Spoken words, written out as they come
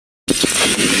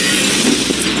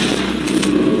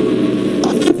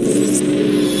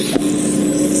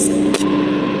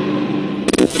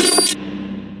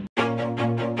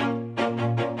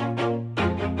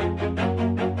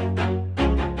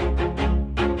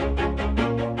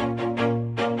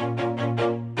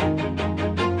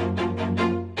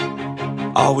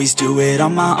Always do it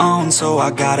on my own, so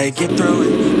I gotta get through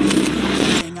it.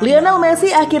 Lionel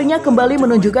Messi akhirnya kembali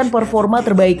menunjukkan performa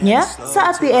terbaiknya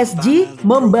saat PSG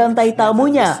membantai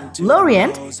tamunya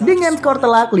Lorient dengan skor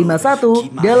telak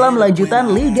 5-1 dalam lanjutan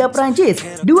Liga Prancis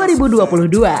 2022.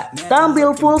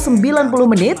 Tampil full 90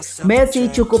 menit,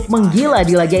 Messi cukup menggila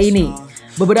di laga ini.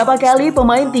 Beberapa kali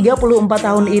pemain 34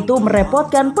 tahun itu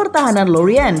merepotkan pertahanan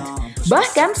Lorient.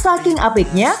 Bahkan saking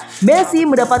apiknya, Messi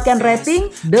mendapatkan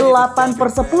rating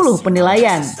 8/10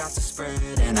 penilaian.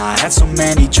 And I had so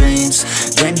many dreams.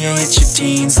 When you hit your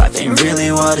teens, life ain't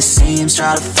really what it seems.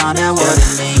 Try to find out what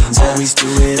it means. Always do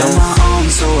it on my own,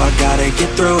 so I gotta get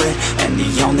through it. And the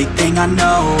only thing I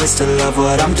know is to love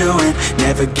what I'm doing.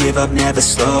 Never give up, never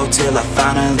slow, till I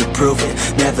finally prove it.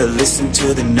 Never listen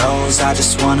to the no's, I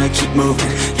just wanna keep moving.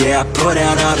 Yeah, I put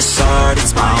out all this art,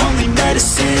 it's my only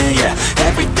medicine. Yeah,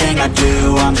 everything I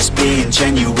do, I'm just being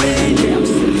genuine.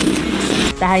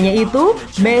 Tak hanya itu,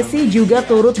 Messi juga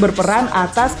turut berperan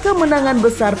atas kemenangan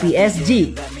besar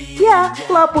PSG. Ya,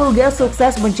 La Pulga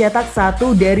sukses mencetak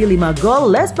 1 dari 5 gol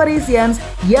Les Parisiens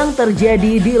yang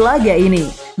terjadi di laga ini.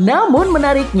 Namun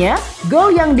menariknya,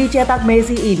 gol yang dicetak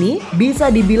Messi ini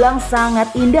bisa dibilang sangat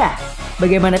indah.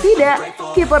 Bagaimana tidak,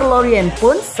 kiper Lorient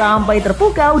pun sampai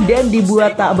terpukau dan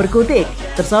dibuat tak berkutik.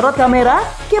 Tersorot kamera,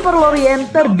 kiper Lorient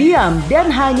terdiam dan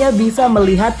hanya bisa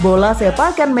melihat bola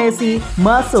sepakan Messi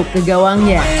masuk ke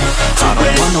gawangnya.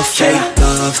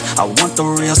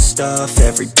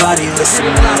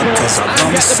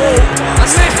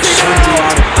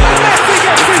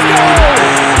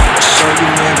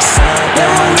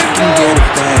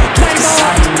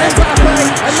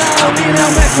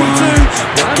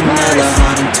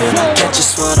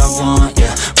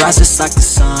 Rises like the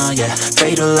sun, yeah,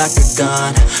 fatal like a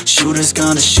gun. Shooters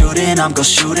gonna shoot and I'm gonna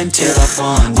shoot until I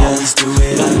won. Always do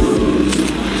it.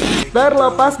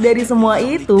 Terlepas dari semua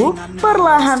itu,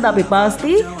 perlahan tapi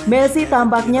pasti, Messi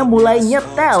tampaknya mulai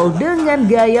nyetel dengan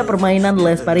gaya permainan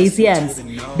Les Parisiens.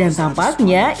 Dan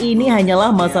tampaknya ini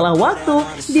hanyalah masalah waktu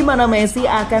di mana Messi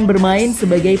akan bermain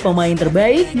sebagai pemain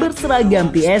terbaik berseragam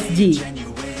PSG.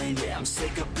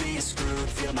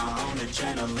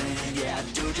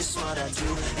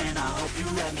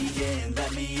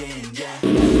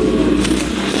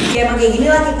 Ya emang kayak gini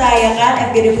lah kita ya kan,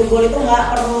 FGD Football itu nggak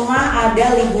pernah ada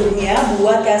liburnya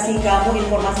buat kasih kamu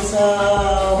informasi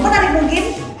semenarik mungkin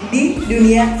di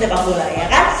dunia sepak bola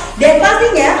ya kan. Dan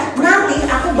pastinya nanti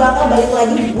aku bakal balik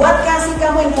lagi buat kasih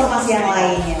kamu informasi yang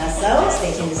lainnya. So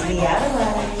stay tune di sini ya,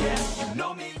 bye.